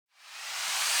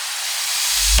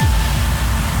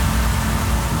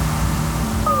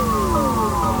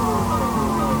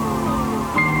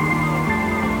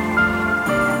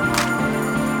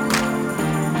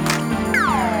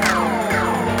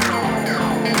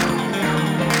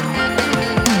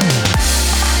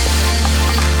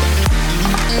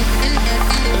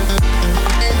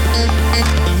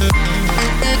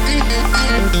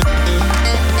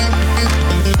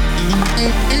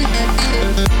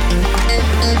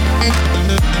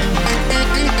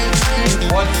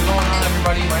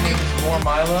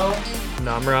And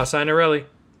I'm Ross Inarelli.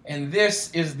 And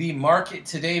this is the Market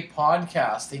Today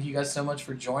podcast. Thank you guys so much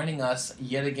for joining us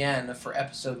yet again for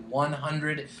episode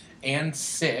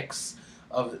 106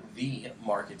 of the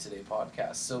Market Today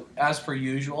podcast. So, as per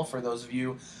usual, for those of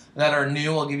you that are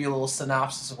new, I'll give you a little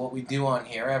synopsis of what we do on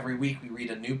here. Every week we read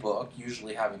a new book,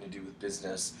 usually having to do with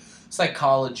business,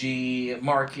 psychology,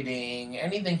 marketing,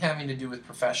 anything having to do with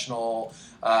professional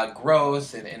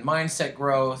growth and mindset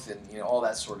growth and all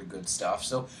that sort of good stuff.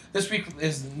 So this week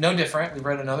is no different. We've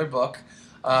read another book.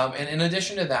 And in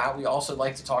addition to that, we also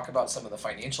like to talk about some of the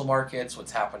financial markets,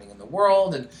 what's happening in the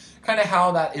world, and kind of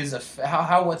how that is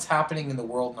how what's happening in the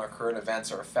world and our current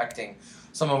events are affecting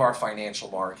some of our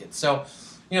financial markets. So,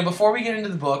 before we get into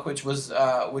the book, which was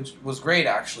great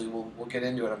actually, we'll get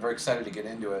into it. I'm very excited to get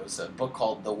into it. It's a book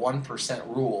called The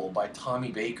 1% Rule by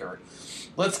Tommy Baker.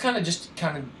 Let's kind of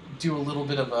do a little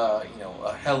bit of a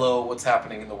hello, what's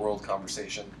happening in the world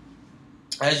conversation.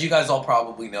 As you guys all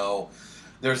probably know,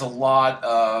 there's a lot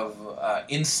of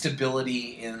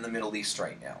instability in the Middle East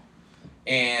right now,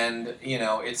 and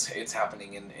it's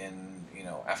happening in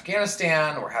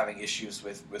Afghanistan. We're having issues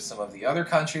with some of the other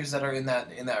countries that are in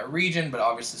that region, but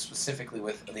obviously specifically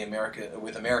with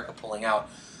America pulling out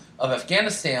of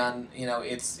Afghanistan.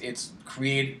 It's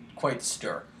created quite the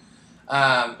stir.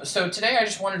 So today I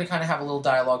just wanted to kind of have a little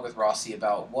dialogue with Rossi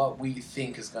about what we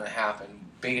think is going to happen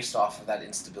based off of that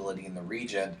instability in the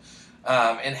region,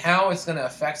 and how it's going to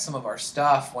affect some of our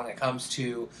stuff when it comes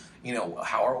to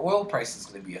how our oil price is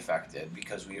going to be affected,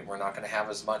 because we're not going to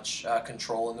have as much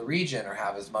control in the region or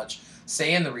have as much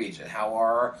say in the region.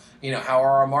 How's our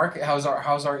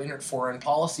foreign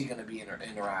policy going to be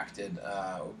interacted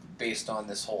based on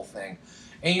this whole thing?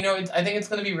 And I think it's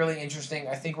going to be really interesting.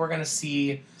 I think we're going to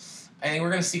see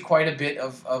quite a bit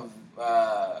of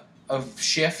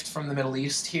shift from the Middle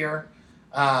East here,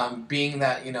 being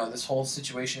that this whole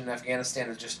situation in Afghanistan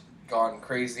has just gone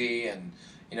crazy, and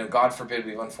God forbid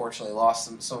we've unfortunately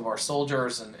lost some of our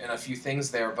soldiers and a few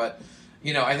things there. But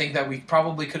I think that we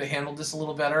probably could have handled this a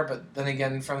little better. But then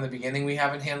again, from the beginning, we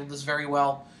haven't handled this very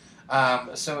well.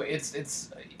 So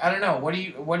it's I don't know. What do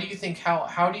you think?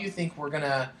 How do you think we're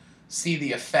gonna see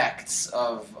the effects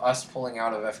of us pulling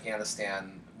out of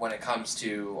Afghanistan when it comes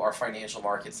to our financial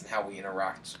markets and how we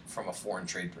interact from a foreign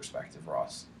trade perspective,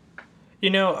 Ross?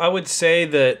 I would say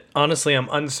that honestly I'm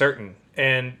uncertain.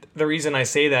 And the reason I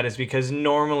say that is because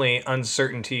normally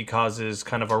uncertainty causes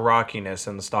kind of a rockiness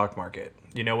in the stock market.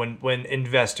 When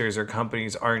investors or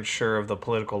companies aren't sure of the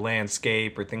political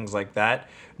landscape or things like that,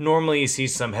 normally you see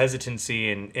some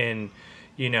hesitancy in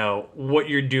what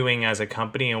you're doing as a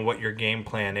company and what your game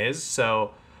plan is.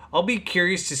 So I'll be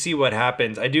curious to see what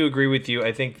happens. I do agree with you.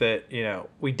 I think that,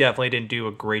 we definitely didn't do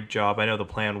a great job. I know the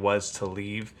plan was to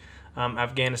leave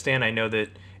Afghanistan. I know that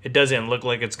it doesn't look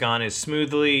like it's gone as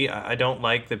smoothly. I don't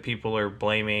like that people are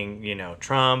blaming,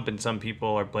 Trump, and some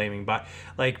people are blaming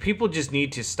people just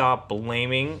need to stop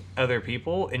blaming other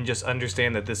people and just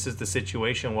understand that this is the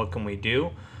situation. What can we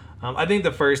do? I think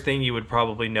the first thing you would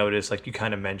probably notice, like you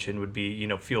kind of mentioned, would be,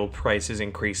 fuel prices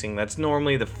increasing. That's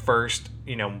normally the first,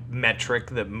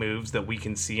 metric that moves that we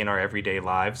can see in our everyday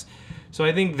lives. So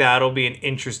I think that'll be an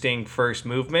interesting first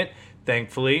movement.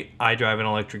 Thankfully, I drive an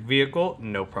electric vehicle.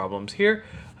 No problems here.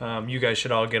 You guys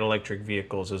should all get electric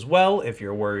vehicles as well if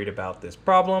you're worried about this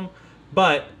problem.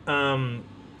 But to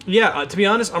be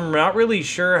honest, I'm not really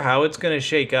sure how it's going to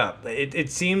shake up. It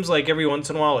seems like every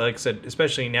once in a while, like I said,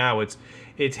 especially now, it's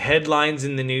headlines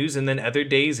in the news, and then other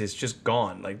days it's just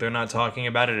gone. Like they're not talking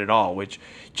about it at all, which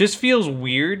just feels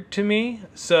weird to me.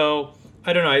 So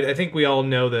I don't know. I think we all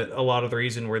know that a lot of the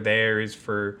reason we're there is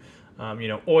for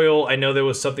oil. I know there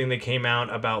was something that came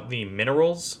out about the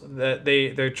minerals that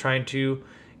they're trying to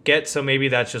get. So maybe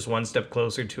that's just one step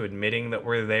closer to admitting that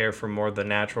we're there for more of the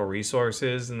natural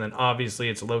resources. And then obviously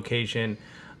its location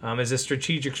is a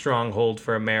strategic stronghold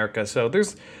for America. So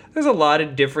there's a lot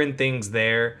of different things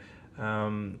there.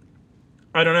 I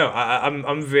don't know.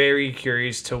 I'm very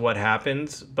curious to what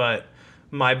happens, but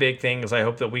my big thing is I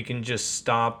hope that we can just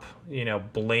stop,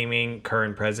 blaming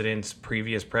current presidents,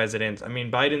 previous presidents. I mean,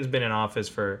 Biden's been in office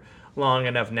for long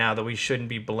enough now that we shouldn't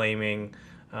be blaming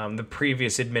the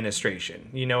previous administration.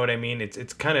 You know what I mean?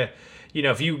 It's kind of,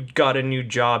 if you got a new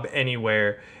job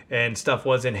anywhere and stuff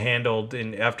wasn't handled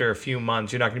after a few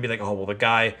months, you're not going to be like, oh, well, the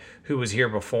guy who was here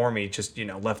before me just,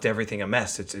 left everything a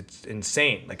mess. It's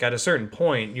insane. Like at a certain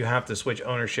point, you have to switch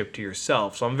ownership to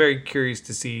yourself. So I'm very curious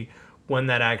to see when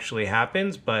that actually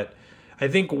happens. But I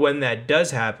think when that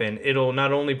does happen, it'll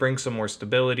not only bring some more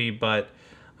stability, but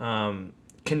can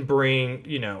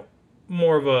bring,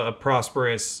 more of a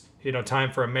prosperous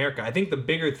time for America. I think the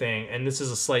bigger thing, and this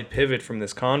is a slight pivot from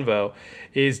this convo,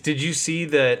 is did you see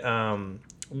that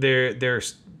they're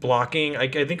blocking? I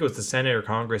think it was the Senate or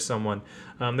Congress, someone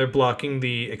they're blocking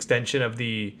the extension of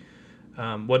the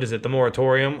what is it, the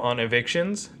moratorium on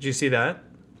evictions? Did you see that?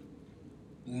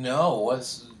 No,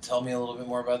 tell me a little bit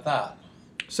more about that.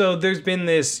 So there's been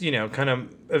this, kind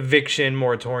of eviction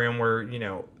moratorium where,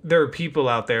 there are people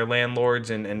out there, landlords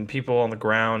and people on the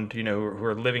ground, who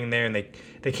are living there and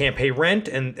they can't pay rent.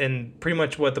 And pretty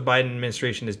much what the Biden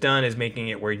administration has done is making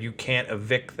it where you can't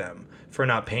evict them for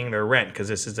not paying their rent because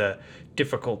this is a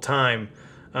difficult time.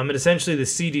 And essentially the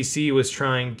CDC was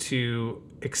trying to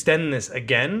extend this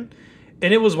again.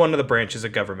 And it was one of the branches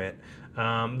of government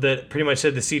that pretty much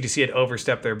said the CDC had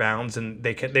overstepped their bounds and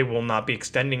they will not be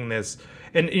extending this.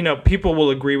 And, people will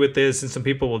agree with this and some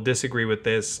people will disagree with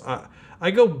this.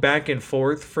 I go back and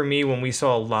forth. For me, when we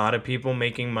saw a lot of people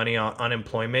making money on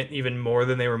unemployment, even more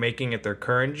than they were making at their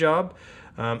current job.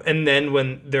 And then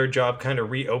when their job kind of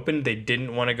reopened, they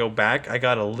didn't want to go back. I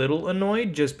got a little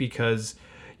annoyed just because,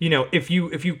 if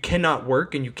you cannot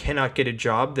work and you cannot get a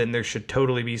job, then there should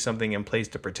totally be something in place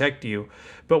to protect you.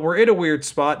 But we're at a weird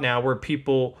spot now where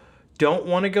people don't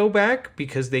want to go back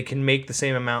because they can make the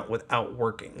same amount without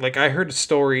working. Like I heard a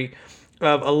story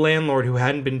of a landlord who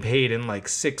hadn't been paid in like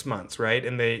 6 months, right?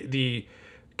 And the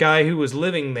guy who was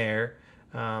living there,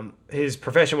 his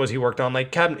profession was he worked on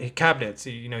like cabinets.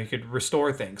 He could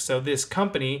restore things. So this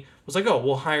company was like, oh,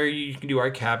 we'll hire you. You can do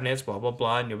our cabinets, blah, blah,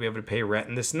 blah. And you'll be able to pay rent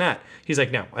and this and that. He's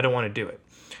like, no, I don't want to do it.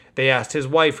 They asked his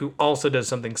wife, who also does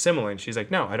something similar. And she's like,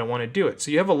 no, I don't want to do it.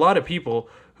 So you have a lot of people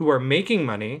who are making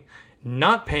money,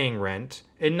 not paying rent,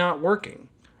 and not working.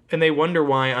 And they wonder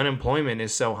why unemployment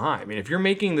is so high. I mean, if you're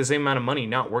making the same amount of money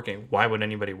not working, why would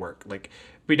anybody work? Like,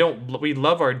 we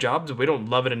love our jobs, but we don't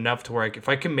love it enough to where if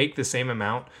I can make the same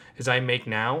amount as I make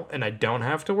now and I don't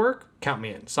have to work, count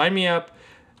me in. Sign me up.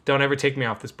 Don't ever take me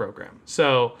off this program.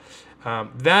 So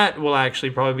that will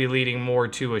actually probably be leading more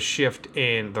to a shift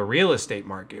in the real estate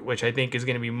market, which I think is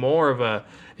going to be more of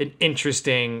an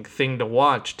interesting thing to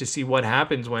watch to see what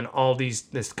happens when all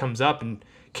this comes up and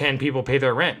can people pay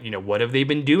their rent? What have they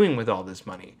been doing with all this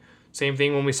money? Same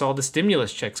thing when we saw the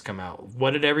stimulus checks come out.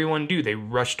 What did everyone do? They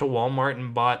rushed to Walmart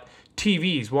and bought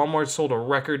TVs. Walmart sold a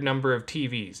record number of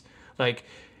TVs. Like,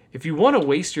 if you want to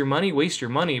waste your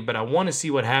money, but I want to see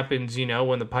what happens,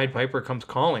 when the Pied Piper comes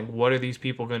calling. What are these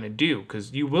people going to do?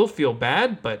 Because you will feel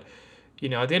bad, but,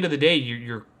 at the end of the day,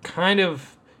 you're kind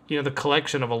of, the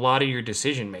collection of a lot of your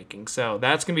decision making. So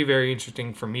that's going to be very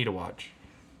interesting for me to watch.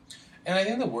 And I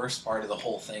think the worst part of the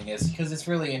whole thing is, because it's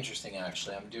really interesting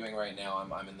actually, I'm doing right now,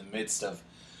 I'm in the midst of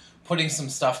putting some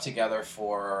stuff together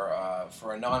for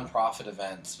a nonprofit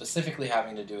event, specifically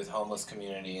having to do with homeless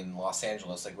community in Los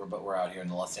Angeles. Like we're out here in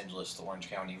the Los Angeles, the Orange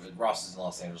County. Ross is in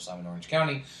Los Angeles, I'm in Orange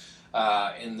County,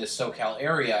 in this SoCal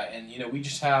area. And, we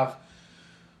just have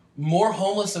more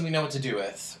homeless than we know what to do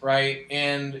with, right?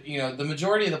 And, the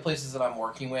majority of the places that I'm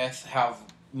working with have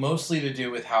mostly to do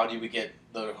with how do we get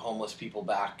the homeless people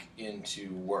back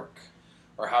into work,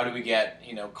 or how do we get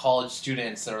college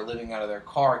students that are living out of their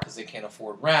car because they can't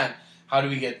afford rent, how do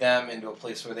we get them into a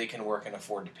place where they can work and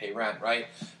afford to pay rent, right?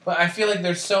 But I feel like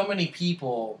there's so many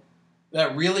people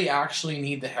that really actually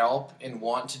need the help and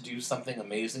want to do something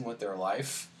amazing with their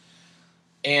life,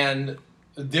 and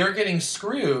they're getting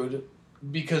screwed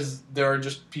because there are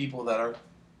just people that are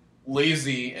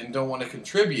lazy and don't want to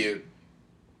contribute,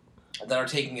 that are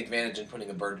taking advantage and putting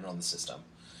a burden on the system.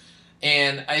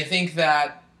 And I think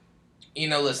that,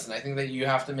 listen, I think that you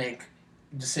have to make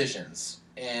decisions,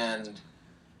 and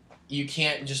you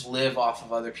can't just live off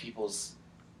of other people's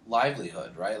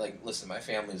livelihood, right? Like, listen, my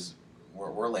family's,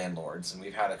 we're landlords, and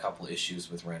we've had a couple issues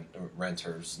with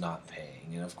renters not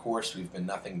paying. And of course, we've been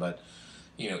nothing but,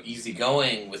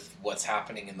 easygoing with what's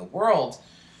happening in the world.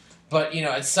 But,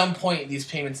 at some point, these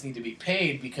payments need to be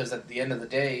paid, because at the end of the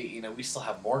day, we still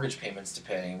have mortgage payments to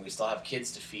pay, and we still have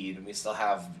kids to feed, and we still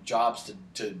have jobs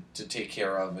to take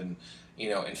care of, and,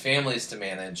 and families to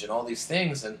manage, and all these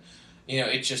things. And,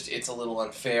 it's a little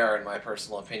unfair, in my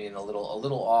personal opinion, a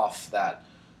little off that,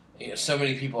 so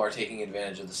many people are taking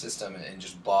advantage of the system and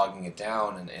just bogging it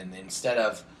down. And instead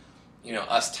of,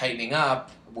 us tightening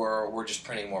up, we're just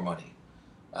printing more money.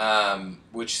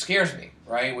 Which scares me,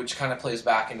 right? Which kind of plays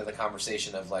back into the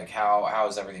conversation of like how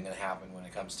is everything going to happen when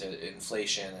it comes to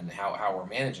inflation and how we're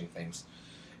managing things.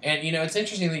 And it's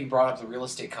interesting that you brought up the real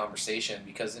estate conversation,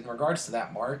 because in regards to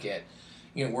that market,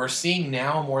 we're seeing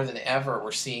now more than ever,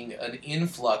 we're seeing an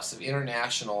influx of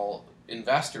international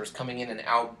investors coming in and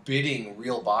outbidding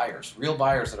real buyers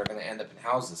that are going to end up in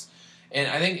houses. And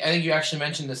I think you actually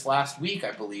mentioned this last week,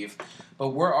 I believe,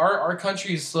 but our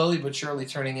country is slowly but surely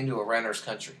turning into a renter's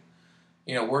country.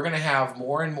 We're going to have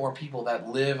more and more people that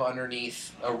live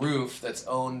underneath a roof that's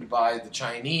owned by the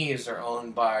Chinese or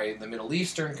owned by the Middle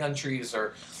Eastern countries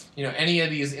or, any of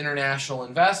these international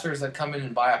investors that come in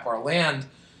and buy up our land.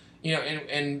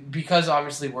 And because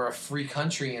obviously we're a free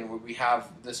country and we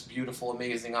have this beautiful,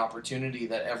 amazing opportunity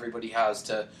that everybody has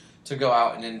to go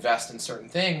out and invest in certain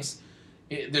things,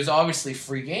 there's obviously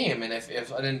free game. And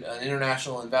if an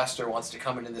international investor wants to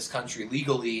come into this country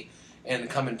legally and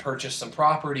come and purchase some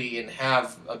property and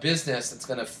have a business that's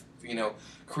going to,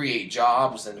 create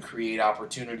jobs and create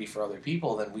opportunity for other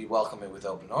people, then we welcome it with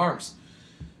open arms.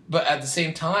 But at the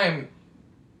same time,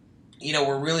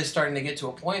 we're really starting to get to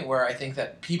a point where I think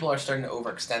that people are starting to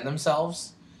overextend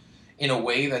themselves in a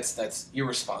way that's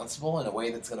irresponsible, in a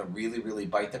way that's going to really, really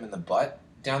bite them in the butt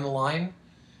down the line.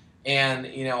 And,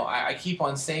 I keep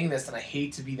on saying this, and I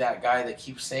hate to be that guy that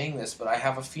keeps saying this, but I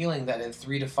have a feeling that in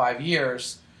 3 to 5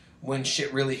 years, when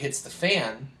shit really hits the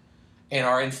fan and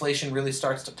our inflation really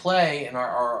starts to play and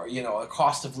our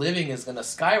cost of living is going to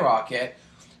skyrocket,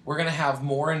 we're going to have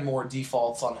more and more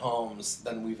defaults on homes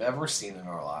than we've ever seen in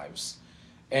our lives.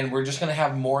 And we're just going to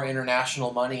have more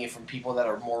international money from people that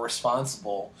are more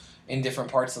responsible in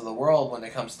different parts of the world when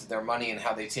it comes to their money and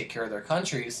how they take care of their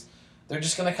countries. They're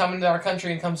just going to come into our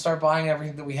country and come start buying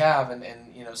everything that we have. And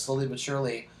slowly but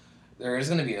surely, there is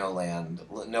going to be no land,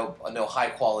 no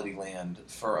high quality land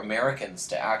for Americans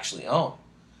to actually own.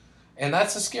 And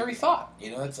that's a scary thought.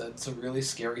 It's a really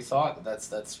scary thought.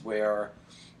 That's where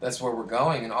we're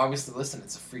going. And obviously, listen,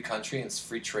 it's a free country and it's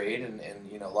free trade and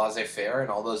laissez-faire and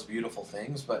all those beautiful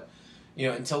things. But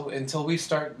until we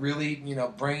start really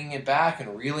bringing it back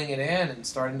and reeling it in and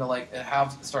starting to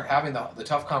start having the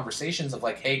tough conversations of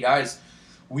hey guys,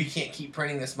 we can't keep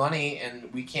printing this money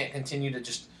and we can't continue to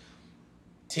just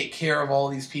take care of all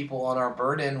these people on our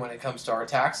burden when it comes to our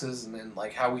taxes and then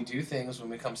how we do things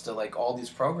when it comes to all these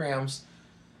programs.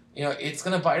 It's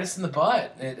gonna bite us in the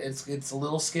butt. It's a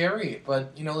little scary,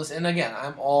 but listen. And again,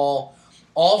 I'm all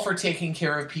for taking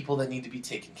care of people that need to be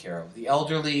taken care of: the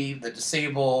elderly, the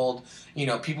disabled,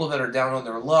 people that are down on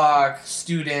their luck,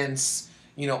 students,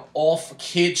 all for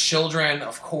kids, children,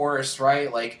 of course,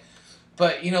 right?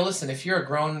 But listen, if you're a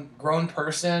grown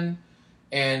person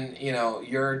and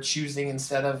you're choosing,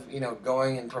 instead of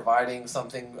going and providing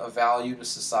something of value to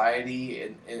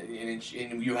society,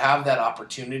 and you have that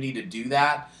opportunity to do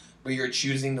that, but you're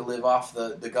choosing to live off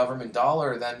the government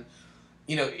dollar, then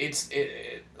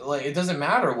it doesn't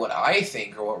matter what I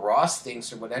think or what Ross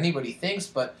thinks or what anybody thinks,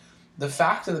 but the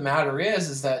fact of the matter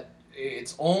is that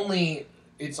it's only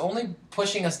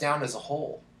pushing us down as a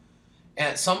whole. And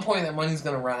at some point, that money's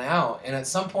going to run out, and at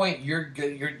some point, your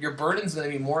burden's going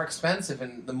to be more expensive,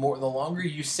 and the longer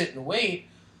you sit and wait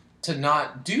to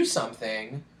not do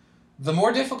something, the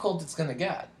more difficult it's going to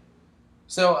get.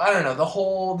 So I don't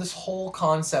know. This whole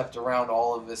concept around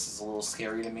all of this is a little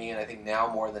scary to me, and I think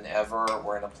now more than ever,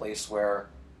 we're in a place where,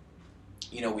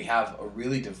 we have a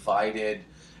really divided,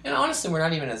 and honestly, we're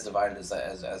not even as divided as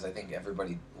I think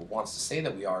everybody wants to say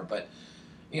that we are, but.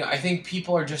 I think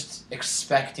people are just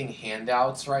expecting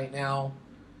handouts right now,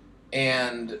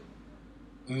 and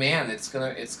man, it's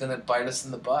gonna bite us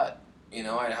in the butt.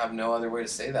 I have no other way to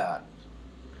say that.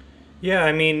 Yeah,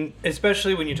 I mean,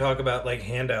 especially when you talk about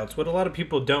handouts, what a lot of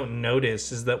people don't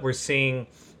notice is that we're seeing,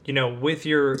 with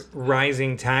your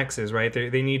rising taxes, right?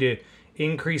 They need to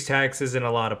increase taxes in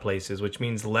a lot of places, which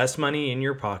means less money in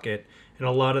your pocket, and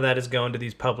a lot of that is going to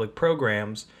these public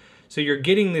programs. So you're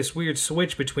getting this weird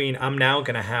switch between I'm now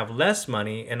going to have less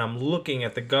money and I'm looking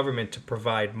at the government to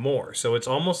provide more. So it's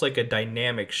almost like a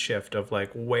dynamic shift of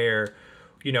where,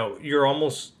 you're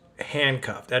almost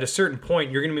handcuffed. At a certain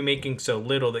point, you're going to be making so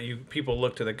little that people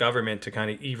look to the government to kind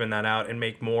of even that out and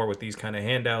make more with these kind of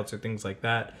handouts or things like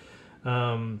that.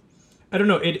 I don't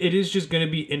know. It is just going to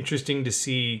be interesting to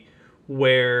see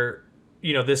where,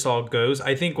 this all goes.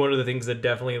 I think one of the things that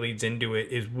definitely leads into it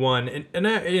is one,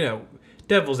 and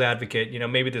devil's advocate,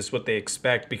 maybe this is what they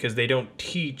expect because they don't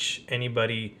teach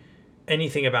anybody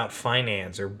anything about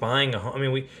finance or buying a home. I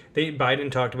mean,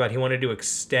 Biden talked about he wanted to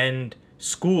extend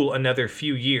school another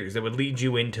few years that would lead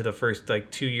you into the first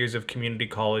 2 years of community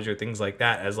college or things like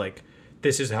that as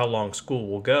this is how long school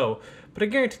will go. But I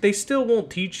guarantee they still won't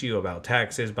teach you about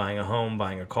taxes, buying a home,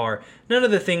 buying a car, none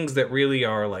of the things that really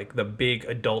are the big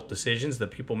adult decisions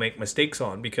that people make mistakes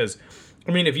on. Because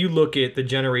I mean, if you look at the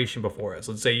generation before us,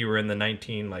 let's say you were in the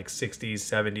 1960s,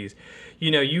 70s,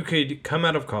 you could come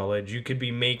out of college, you could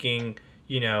be making,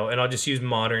 and I'll just use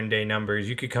modern day numbers,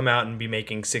 you could come out and be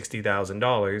making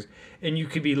 $60,000 and you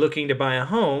could be looking to buy a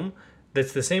home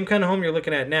that's the same kind of home you're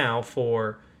looking at now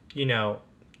for,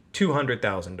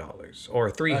 $200,000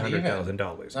 or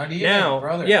 $300,000. Not even, Now,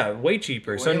 brother. yeah, way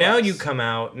cheaper. So Way now less. you come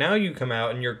out,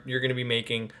 and you're going to be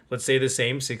making, let's say, the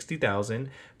same 60,000,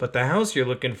 but the house you're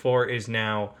looking for is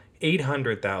now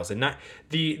 800,000. Not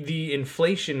the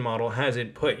inflation model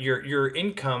hasn't put your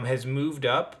income has moved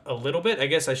up a little bit. I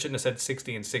guess I shouldn't have said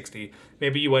 60 and 60.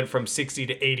 Maybe you went from 60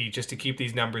 to 80 just to keep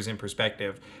these numbers in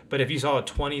perspective. But if you saw a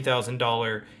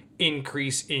 $20,000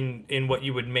 increase in what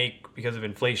you would make because of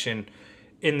inflation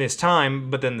in this time,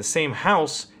 but then the same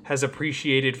house has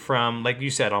appreciated from, like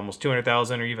you said, almost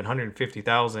 200,000 or even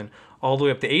 150,000 all the way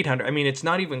up to 800. I mean, it's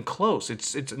not even close.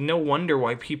 It's no wonder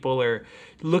why people are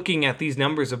looking at these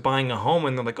numbers of buying a home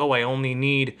and they're like, "Oh, I only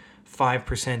need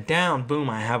 5% down. Boom,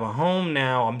 I have a home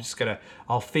now.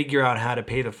 I'll figure out how to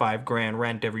pay the $5,000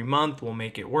 rent every month. We'll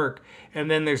make it work."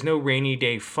 And then there's no rainy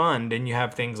day fund, and you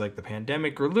have things like the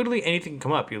pandemic or literally anything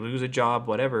come up. You lose a job,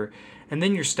 whatever, and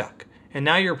then you're stuck. And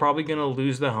now you're probably going to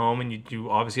lose the home, and you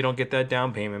obviously don't get that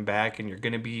down payment back, and you're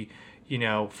going to be,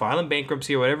 filing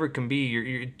bankruptcy or whatever it can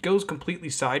be. It goes completely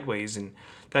sideways, and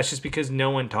that's just because no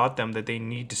one taught them that they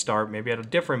need to start maybe at a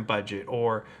different budget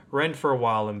or rent for a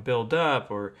while and build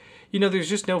up, or, there's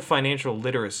just no financial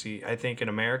literacy, I think, in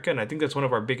America, and I think that's one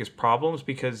of our biggest problems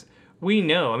because we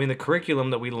know, I mean, the curriculum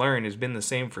that we learn has been the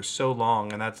same for so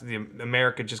long, and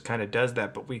America just kind of does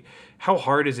that. But how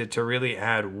hard is it to really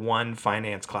add one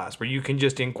finance class where you can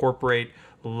just incorporate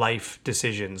life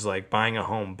decisions like buying a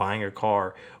home, buying a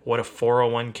car, what a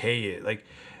 401k is? Like,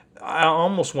 I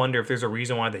almost wonder if there's a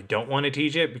reason why they don't want to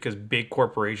teach it because big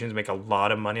corporations make a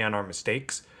lot of money on our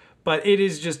mistakes. But it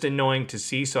is just annoying to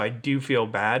see, so I do feel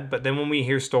bad. But then when we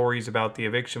hear stories about the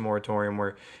eviction moratorium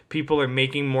where people are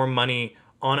making more money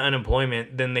on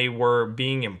unemployment than they were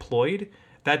being employed,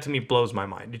 that to me blows my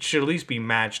mind. It should at least be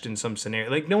matched in some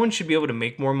scenario. Like, no one should be able to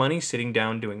make more money sitting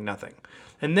down doing nothing.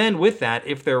 And then with that,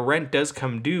 if their rent does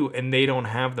come due and they don't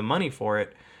have the money for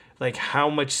it, like,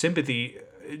 how much sympathy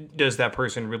does that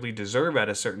person really deserve at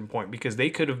a certain point? Because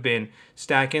they could have been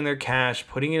stacking their cash,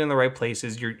 putting it in the right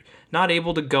places. You're not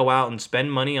able to go out and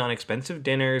spend money on expensive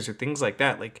dinners or things like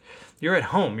that. Like, you're at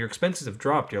home, your expenses have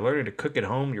dropped, you're learning to cook at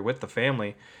home, you're with the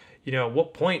family. At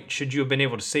what point should you have been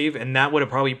able to save? And that would have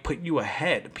probably put you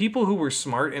ahead. People who were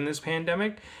smart in this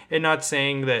pandemic, and not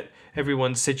saying that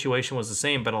everyone's situation was the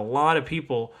same, but a lot of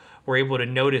people were able to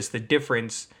notice the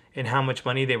difference in how much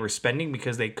money they were spending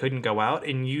because they couldn't go out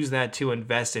and use that to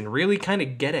invest and really kind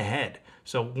of get ahead.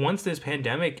 So once this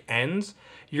pandemic ends,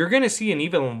 you're going to see an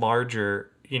even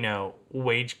larger, not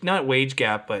wage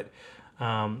gap, but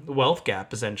wealth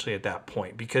gap essentially at that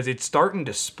point because it's starting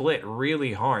to split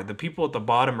really hard. The people at the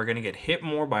bottom are going to get hit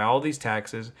more by all these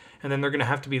taxes, and then they're going to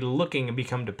have to be looking and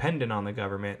become dependent on the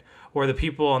government. Or the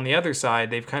people on the other side,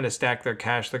 they've kind of stacked their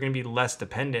cash. They're going to be less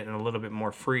dependent and a little bit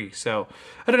more free. So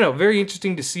I don't know. Very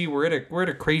interesting to see. We're at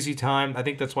a crazy time. I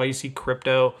think that's why you see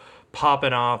crypto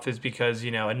popping off is because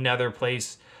another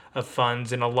place of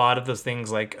funds, and a lot of those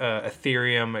things like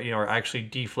Ethereum are actually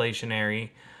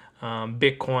deflationary.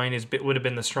 Bitcoin would have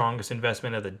been the strongest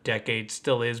investment of the decade,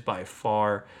 still is by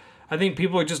far. I think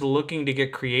people are just looking to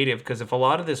get creative because if a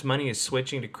lot of this money is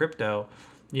switching to crypto,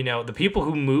 the people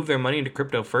who move their money into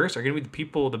crypto first are going to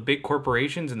be the big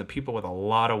corporations and the people with a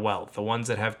lot of wealth, the ones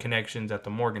that have connections at the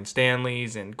Morgan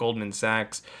Stanleys and Goldman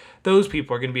Sachs. Those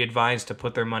people are going to be advised to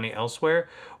put their money elsewhere,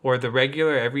 or the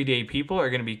regular everyday people are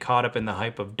going to be caught up in the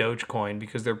hype of Dogecoin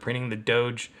because they're printing the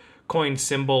Doge coin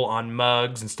symbol on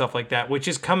mugs and stuff like that, which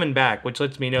is coming back, which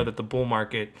lets me know that the bull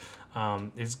market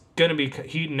is going to be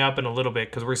heating up in a little bit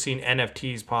because we're seeing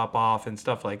NFTs pop off and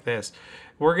stuff like this.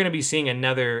 We're going to be seeing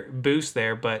another boost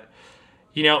there, but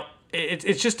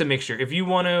it's just a mixture. If you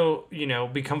want to,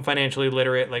 become financially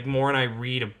literate, like More and I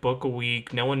read a book a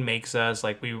week. No one makes us.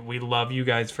 Like we love you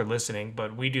guys for listening,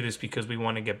 but we do this because we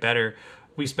want to get better.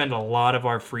 We spend a lot of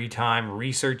our free time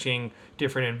researching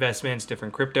different investments,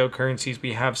 different cryptocurrencies.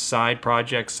 We have side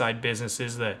projects, side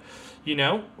businesses that,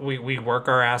 we work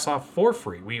our ass off for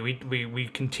free. We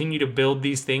continue to build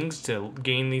these things to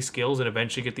gain these skills and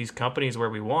eventually get these companies where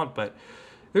we want. But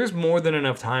there's more than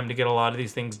enough time to get a lot of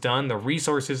these things done. The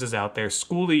resources is out there.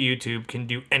 School to YouTube can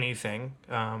do anything.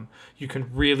 You can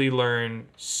really learn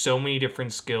so many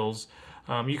different skills.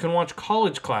 You can watch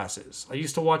college classes. I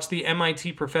used to watch the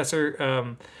MIT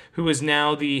professor who is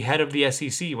now the head of the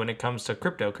SEC when it comes to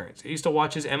cryptocurrency. I used to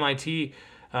watch his MIT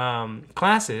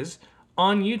classes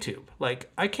on YouTube.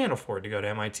 Like, I can't afford to go to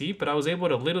MIT, but I was able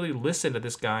to literally listen to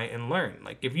this guy and learn.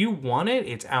 Like, if you want it,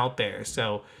 it's out there.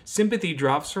 So sympathy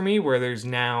drops for me where there's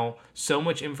now so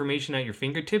much information at your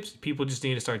fingertips. People just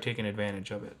need to start taking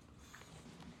advantage of it.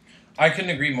 I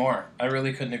couldn't agree more. I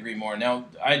really couldn't agree more. Now,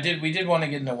 we did want to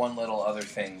get into one little other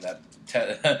thing that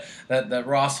that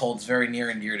Ross holds very near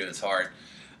and dear to his heart.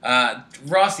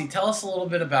 Rossi, tell us a little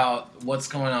bit about what's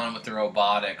going on with the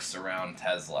robotics around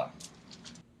Tesla.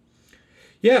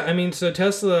 Yeah, I mean, so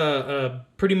Tesla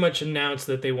pretty much announced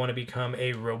that they want to become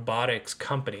a robotics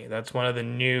company. That's one of the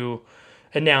new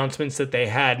announcements that they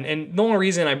had. And the only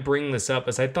reason I bring this up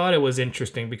is I thought it was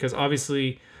interesting because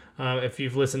obviously, if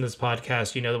you've listened to this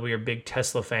podcast, you know that we are big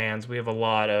Tesla fans. We have a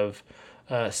lot of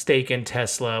stake in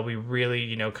Tesla. We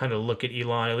really, kind of look at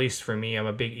Elon. At least for me, I'm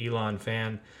a big Elon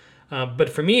fan. But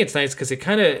for me, it's nice because it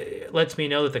kind of lets me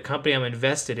know that the company I'm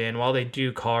invested in, while they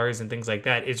do cars and things like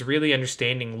that, is really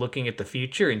understanding, looking at the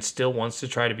future, and still wants to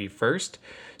try to be first.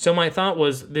 So my thought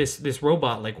was this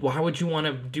robot, like, why would you want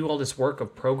to do all this work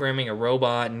of programming a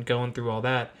robot and going through all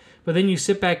that? But then you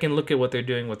sit back and look at what they're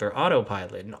doing with their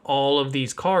autopilot, and all of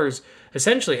these cars,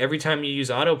 essentially every time you use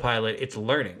autopilot, it's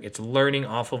learning. It's learning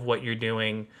off of what you're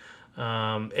doing.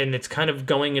 And it's kind of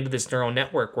going into this neural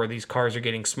network where these cars are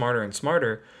getting smarter and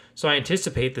smarter. So I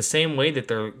anticipate the same way that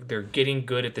they're getting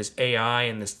good at this AI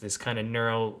and this kind of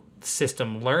neural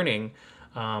system learning,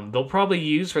 they'll probably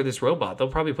use for this robot. They'll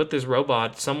probably put this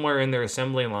robot somewhere in their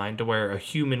assembly line to where a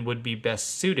human would be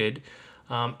best suited,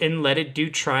 and let it do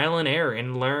trial and error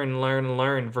and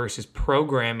learn versus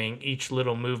programming each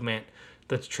little movement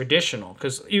that's traditional.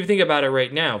 Because you think about it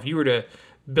right now, if you were to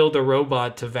build a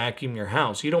robot to vacuum your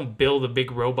house, you don't build a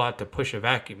big robot to push a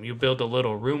vacuum. You build a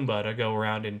little Roomba to go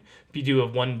around and do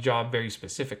one job very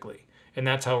specifically. And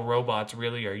that's how robots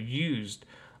really are used.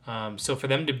 So for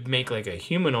them to make like a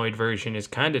humanoid version is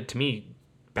kind of, to me,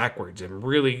 backwards. I'm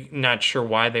really not sure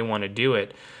why they want to do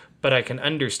it. But I can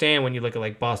understand when you look at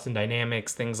like Boston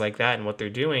Dynamics, things like that, and what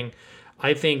they're doing.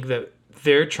 I think that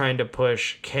they're trying to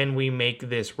push, can we make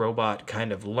this robot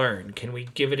kind of learn? Can we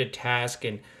give it a task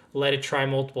and let it try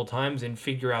multiple times and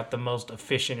figure out the most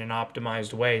efficient and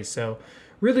optimized way? So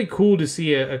really cool to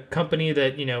see a company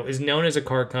that, is known as a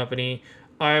car company.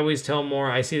 I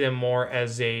see them more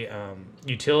as a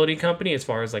utility company as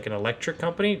far as like an electric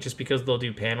company, just because they'll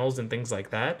do panels and things like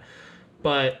that.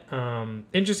 But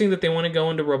interesting that they want to go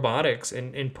into robotics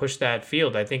and push that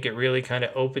field. I think it really kind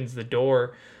of opens the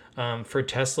door for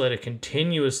Tesla to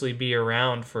continuously be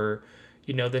around for,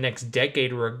 the next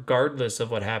decade, regardless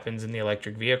of what happens in the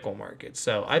electric vehicle market.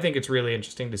 So I think it's really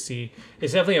interesting to see.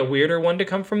 It's definitely a weirder one to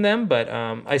come from them, but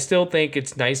I still think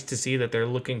it's nice to see that they're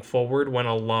looking forward when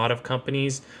a lot of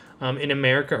companies in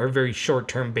America are very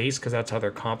short-term based because that's how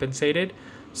they're compensated.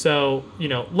 So,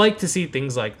 like to see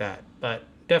things like that, but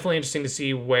definitely interesting to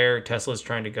see where Tesla's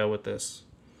trying to go with this.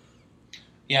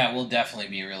 Yeah, it will definitely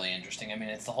be really interesting. I mean,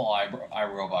 it's the whole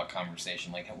iRobot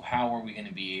conversation. Like, how are we going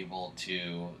to be able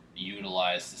to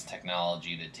utilize this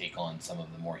technology to take on some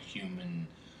of the more human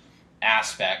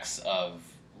aspects of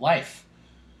life?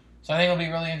 So I think it'll be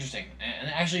really interesting. And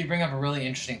actually, you bring up a really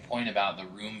interesting point about the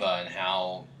Roomba and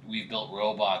how we've built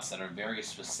robots that are very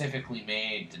specifically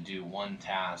made to do one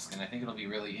task. And I think it'll be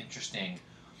really interesting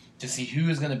to see who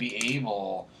is going to be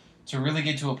able to really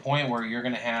get to a point where you're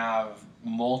going to have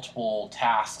multiple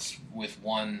tasks with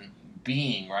one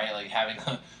being, right? Like having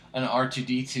an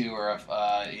R2D2 or a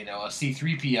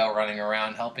C3PO running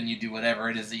around helping you do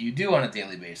whatever it is that you do on a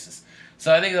daily basis.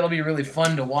 So I think that'll be really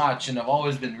fun to watch, and I've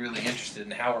always been really interested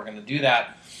in how we're going to do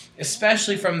that,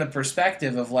 especially from the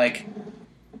perspective of like,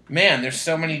 man, there's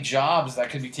so many jobs that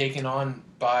could be taken on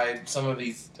by some of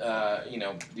these,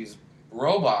 these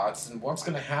robots, and what's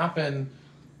going to happen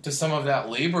to some of that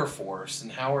labor force,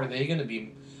 and how are they going to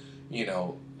be,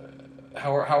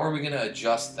 how are we going to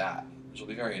adjust that, which will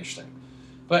be very interesting.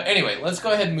 But anyway, let's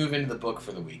go ahead and move into the book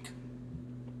for the week.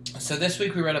 So this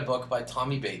week we read a book by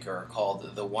Tommy Baker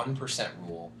called The 1%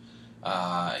 Rule.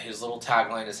 His little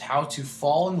tagline is how to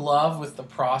fall in love with the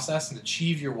process and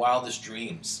achieve your wildest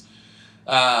dreams.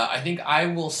 I think I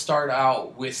will start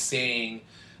out with saying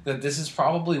that this is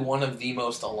probably one of the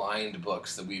most aligned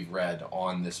books that we've read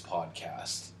on this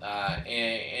podcast.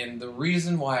 And the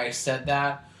reason why I said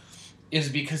that is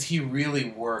because he really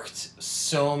worked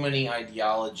so many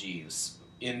ideologies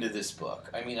into this book.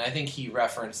 I mean, I think he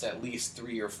referenced at least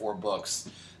 3 or 4 books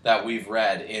that we've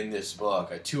read in this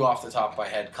book. 2 off the top of my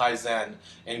head, Kaizen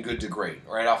and Good to Great.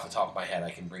 Right off the top of my head,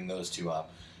 I can bring those 2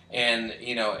 up. And,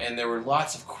 and there were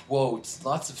lots of quotes,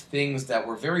 lots of things that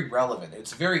were very relevant.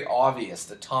 It's very obvious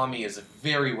that Tommy is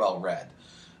very well read.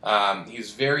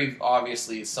 He's very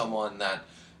obviously someone that,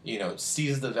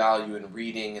 sees the value in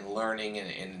reading and learning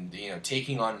and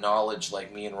taking on knowledge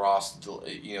like me and Ross,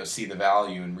 see the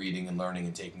value in reading and learning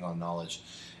and taking on knowledge.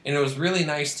 And it was really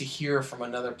nice to hear from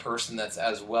another person that's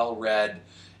as well read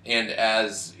and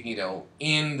as,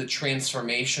 in the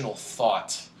transformational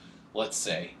thought, let's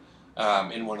say,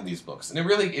 in one of these books. And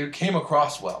it came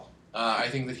across well. I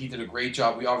think that he did a great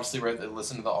job. We obviously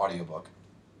listened to the audiobook.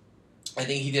 I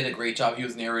think he did a great job. He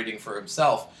was narrating for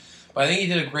himself. But I think he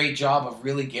did a great job of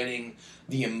really getting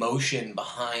the emotion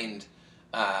behind,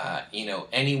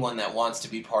 anyone that wants to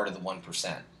be part of the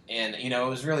 1%. And, it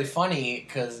was really funny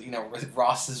because,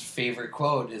 Ross's favorite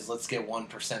quote is, "Let's get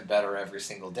 1% better every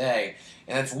single day."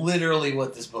 And that's literally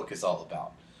what this book is all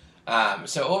about.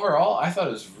 So overall, I thought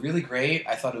it was really great.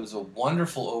 I thought it was a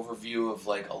wonderful overview of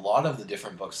like a lot of the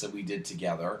different books that we did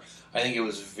together. I think it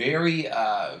was very,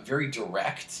 very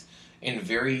direct and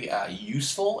very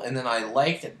useful. And then I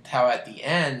liked how at the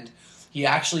end he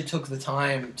actually took the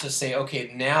time to say,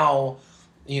 okay, now,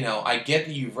 I get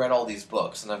that you've read all these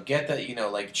books, and I get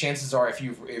that, like chances are if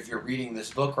you're reading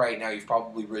this book right now, you've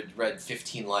probably read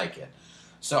 15 like it.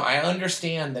 So I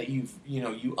understand that you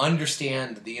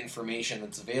understand the information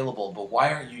that's available, but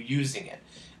why aren't you using it?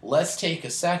 Let's take a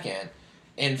second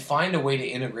and find a way to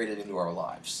integrate it into our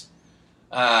lives.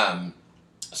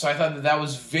 So I thought that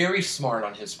was very smart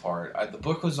on his part. The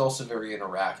book was also very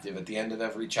interactive. At the end of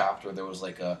every chapter, there was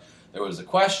a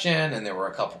question, and there were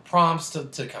a couple prompts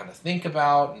to kind of think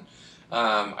about. And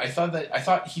I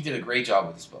thought he did a great job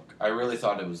with this book. I really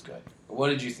thought it was good. What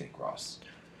did you think, Ross?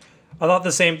 I thought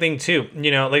the same thing too.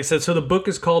 Like I said, so the book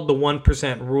is called The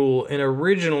 1% Rule. And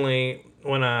originally,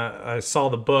 when I saw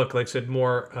the book, like I said,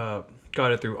 more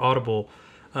got it through Audible,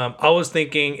 I was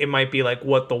thinking it might be like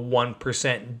what the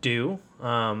 1% do,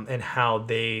 and how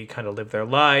they kind of live their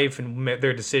life and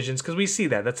their decisions. Because we see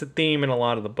that. That's a theme in a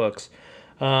lot of the books.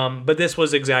 But this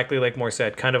was exactly like Moore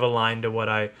said, kind of aligned to what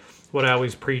I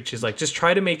always preach is like just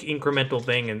try to make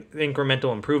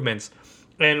incremental improvements.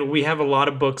 And we have a lot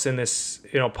of books in this,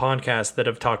 podcast that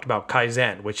have talked about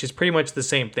Kaizen, which is pretty much the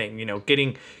same thing,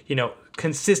 getting,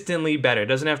 consistently better. It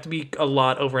doesn't have to be a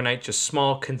lot overnight, just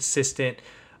small, consistent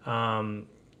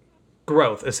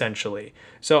growth, essentially.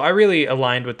 So I really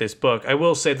aligned with this book. I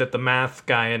will say that the math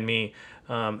guy in me,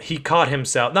 he not caught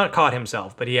himself,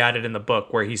 but he added in the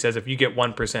book where he says, if you get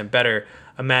 1% better,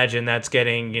 imagine that's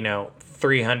getting,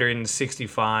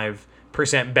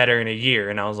 365% better in a year.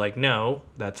 And I was like, no,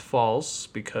 that's false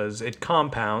because it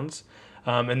compounds.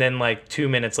 And then like 2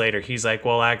 minutes later, he's like,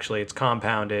 well, actually it's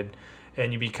compounded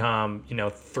and you become,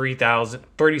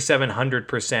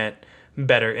 3,700%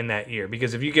 better in that year.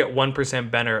 Because if you get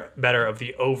 1% better of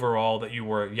the overall that you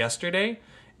were yesterday,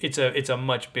 it's a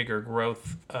much bigger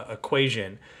growth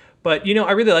equation. But,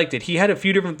 I really liked it. He had a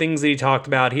few different things that he talked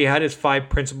about. He had his 5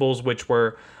 principles, which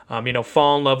were,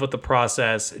 fall in love with the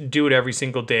process, do it every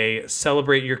single day,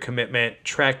 celebrate your commitment,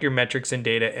 track your metrics and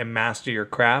data, and master your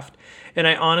craft. And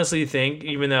I honestly think,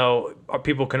 even though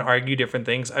people can argue different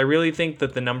things, I really think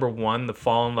that the number one, the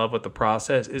fall in love with the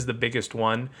process, is the biggest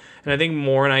one. And I think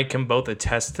Moore and I can both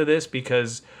attest to this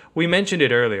because we mentioned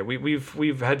it earlier.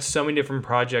 We've had so many different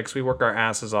projects. We work our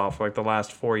asses off for like the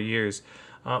last 4 years.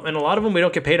 And a lot of them we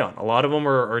don't get paid on. A lot of them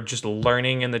are just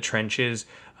learning in the trenches.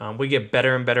 We get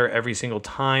better and better every single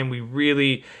time. We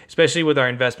really, especially with our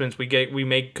investments, we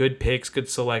make good picks, good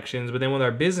selections. But then with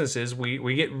our businesses,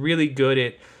 we get really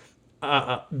good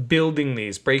at building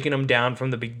these, breaking them down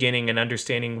from the beginning and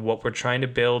understanding what we're trying to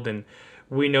build. And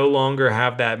we no longer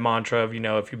have that mantra of,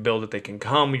 if you build it, they can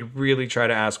come. We really try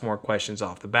to ask more questions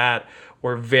off the bat.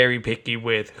 We're very picky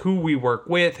with who we work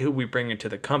with, who we bring into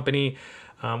the company.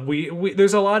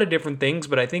 There's a lot of different things,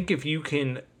 but I think if you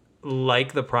can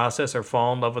like the process or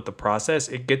fall in love with the process,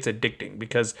 it gets addicting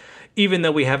because even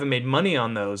though we haven't made money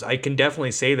on those, I can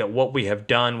definitely say that what we have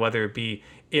done, whether it be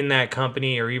in that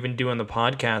company or even doing the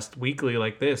podcast weekly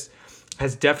like this,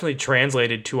 has definitely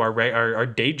translated to our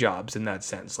day jobs in that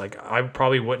sense. Like I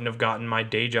probably wouldn't have gotten my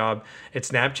day job at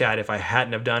Snapchat if I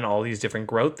hadn't have done all these different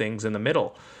growth things in the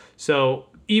middle. So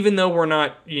even though we're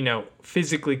not,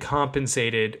 physically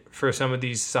compensated for some of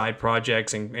these side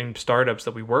projects and startups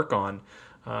that we work on,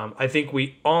 I think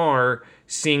we are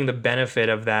seeing the benefit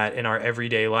of that in our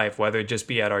everyday life, whether it just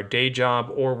be at our day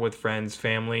job or with friends,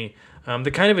 family,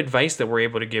 the kind of advice that we're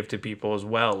able to give to people as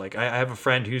well. Like I have a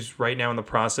friend who's right now in the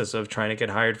process of trying to get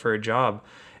hired for a job.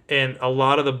 And a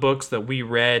lot of the books that we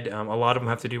read, a lot of them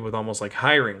have to do with almost like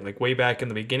hiring, like way back in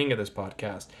the beginning of this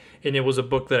podcast. And it was a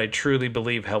book that I truly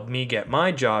believe helped me get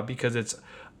my job because it's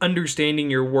understanding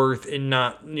your worth and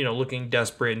not, looking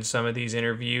desperate in some of these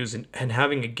interviews and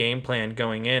having a game plan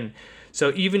going in.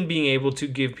 So even being able to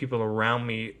give people around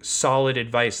me solid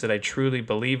advice that I truly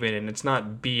believe in, and it's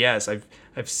not BS.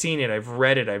 I've seen it, I've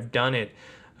read it, I've done it.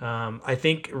 I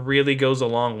think really goes a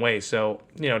long way. So,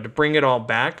 to bring it all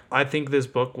back, I think this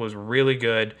book was really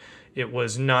good. It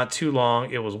was not too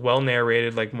long. It was well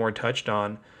narrated, like Moore touched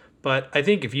on. But I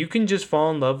think if you can just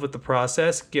fall in love with the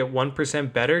process, get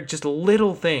 1% better, just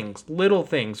little things,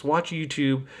 watch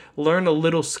YouTube, learn a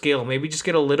little skill, maybe just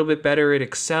get a little bit better at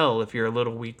Excel if you're a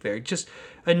little weak there. Just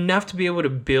enough to be able to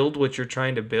build what you're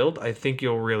trying to build. I think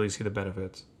you'll really see the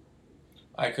benefits.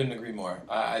 I couldn't agree more.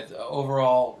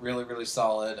 Overall, really, really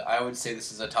solid. I would say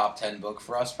this is a top 10 book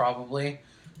for us, probably,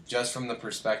 just from the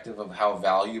perspective of how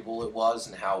valuable it was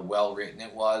and how well written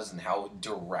it was and how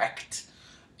direct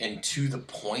and to the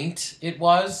point it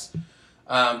was.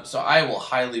 So I will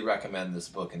highly recommend this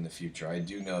book in the future. I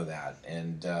do know that.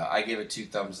 And I gave it 2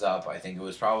 thumbs up. I think it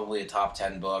was probably a top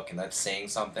 10 book, and that's saying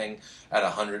something at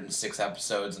 106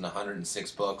 episodes and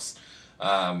 106 books.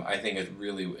 I think it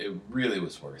really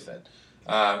was worth it.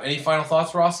 Any final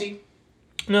thoughts, Rossi?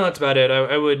 No, that's about it.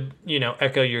 I would,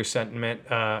 echo your sentiment.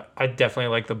 I definitely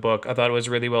like the book. I thought it was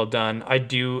really well done. I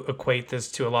do equate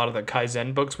this to a lot of the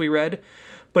Kaizen books we read,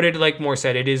 but it, like Moore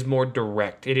said, it is more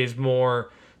direct. It is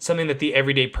more something that the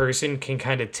everyday person can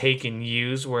kind of take and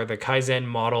use, where the Kaizen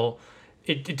model,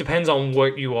 it depends on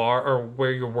what you are or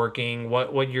where you're working,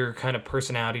 what your kind of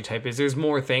personality type is. There's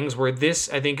more things where this,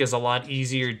 I think, is a lot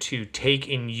easier to take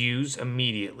and use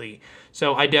immediately.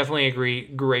 So I definitely agree.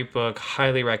 Great book.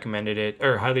 Highly recommend it.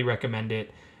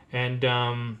 And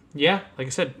like I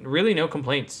said, really no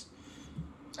complaints.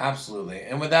 Absolutely.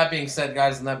 And with that being said,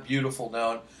 guys, on that beautiful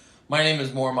note, my name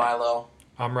is Moore Milo.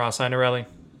 I'm Ross Einarelli.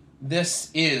 This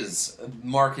is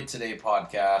Market Today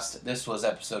podcast. This was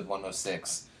episode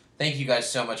 106. Thank you guys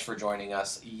so much for joining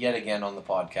us yet again on the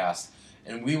podcast.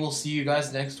 And we will see you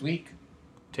guys next week.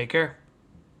 Take care.